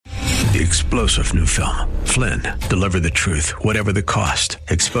The explosive new film, Flynn, Deliver the Truth, Whatever the Cost,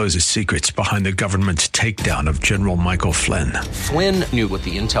 exposes secrets behind the government's takedown of General Michael Flynn. Flynn knew what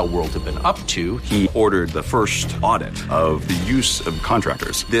the intel world had been up to. He ordered the first audit of the use of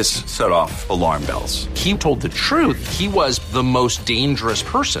contractors. This set off alarm bells. He told the truth. He was the most dangerous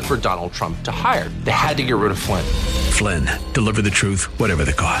person for Donald Trump to hire. They had to get rid of Flynn. Flynn, Deliver the Truth, Whatever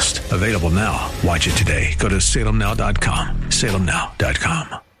the Cost. Available now. Watch it today. Go to salemnow.com.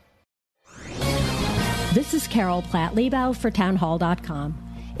 salemnow.com. This is Carol Platt Liebau for townhall.com.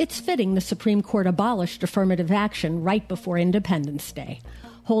 It's fitting the Supreme Court abolished affirmative action right before Independence Day,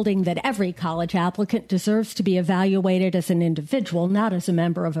 holding that every college applicant deserves to be evaluated as an individual, not as a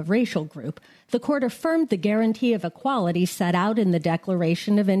member of a racial group. The court affirmed the guarantee of equality set out in the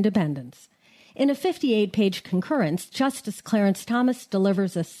Declaration of Independence. In a 58-page concurrence, Justice Clarence Thomas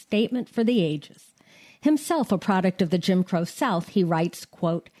delivers a statement for the ages. Himself a product of the Jim Crow South, he writes,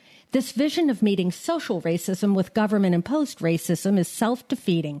 quote, "This vision of meeting social racism with government-imposed racism is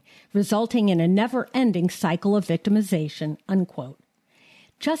self-defeating, resulting in a never-ending cycle of victimization," unquote.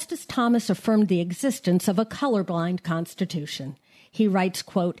 Justice Thomas affirmed the existence of a colorblind Constitution. He writes,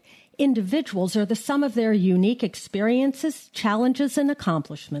 quote, "Individuals are the sum of their unique experiences, challenges, and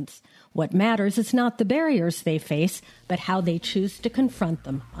accomplishments. What matters is not the barriers they face, but how they choose to confront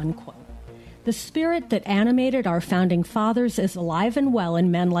them," unquote. The spirit that animated our founding fathers is alive and well in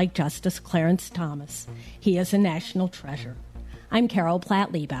men like Justice Clarence Thomas. He is a national treasure. I'm Carol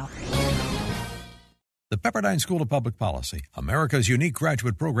Platt Liebau. The Pepperdine School of Public Policy, America's unique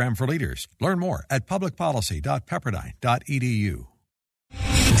graduate program for leaders. Learn more at publicpolicy.pepperdine.edu.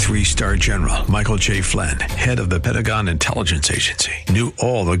 3-star General Michael J. Flynn, head of the Pentagon Intelligence Agency, knew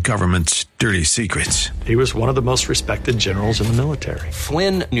all the government's dirty secrets. He was one of the most respected generals in the military.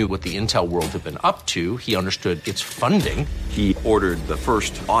 Flynn knew what the intel world had been up to. He understood its funding. He ordered the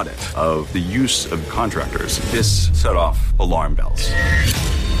first audit of the use of contractors. This set off alarm bells.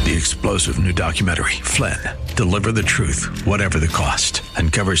 The explosive new documentary, Flynn, Deliver the Truth, Whatever the Cost,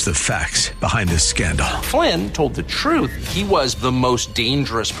 uncovers the facts behind this scandal. Flynn told the truth. He was the most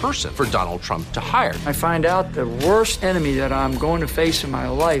dangerous person for Donald Trump to hire. I find out the worst enemy that I'm going to face in my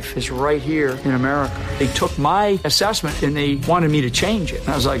life is right here in America. They took my assessment and they wanted me to change it. And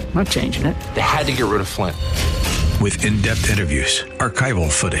I was like, I'm not changing it. They had to get rid of Flynn. With in-depth interviews,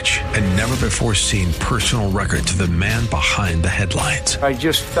 archival footage, and never-before-seen personal records of the man behind the headlines. I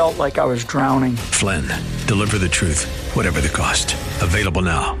just felt like I was drowning. Flynn, Deliver the Truth, Whatever the Cost. Available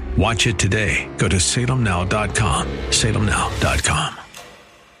now. Watch it today. Go to salemnow.com. salemnow.com.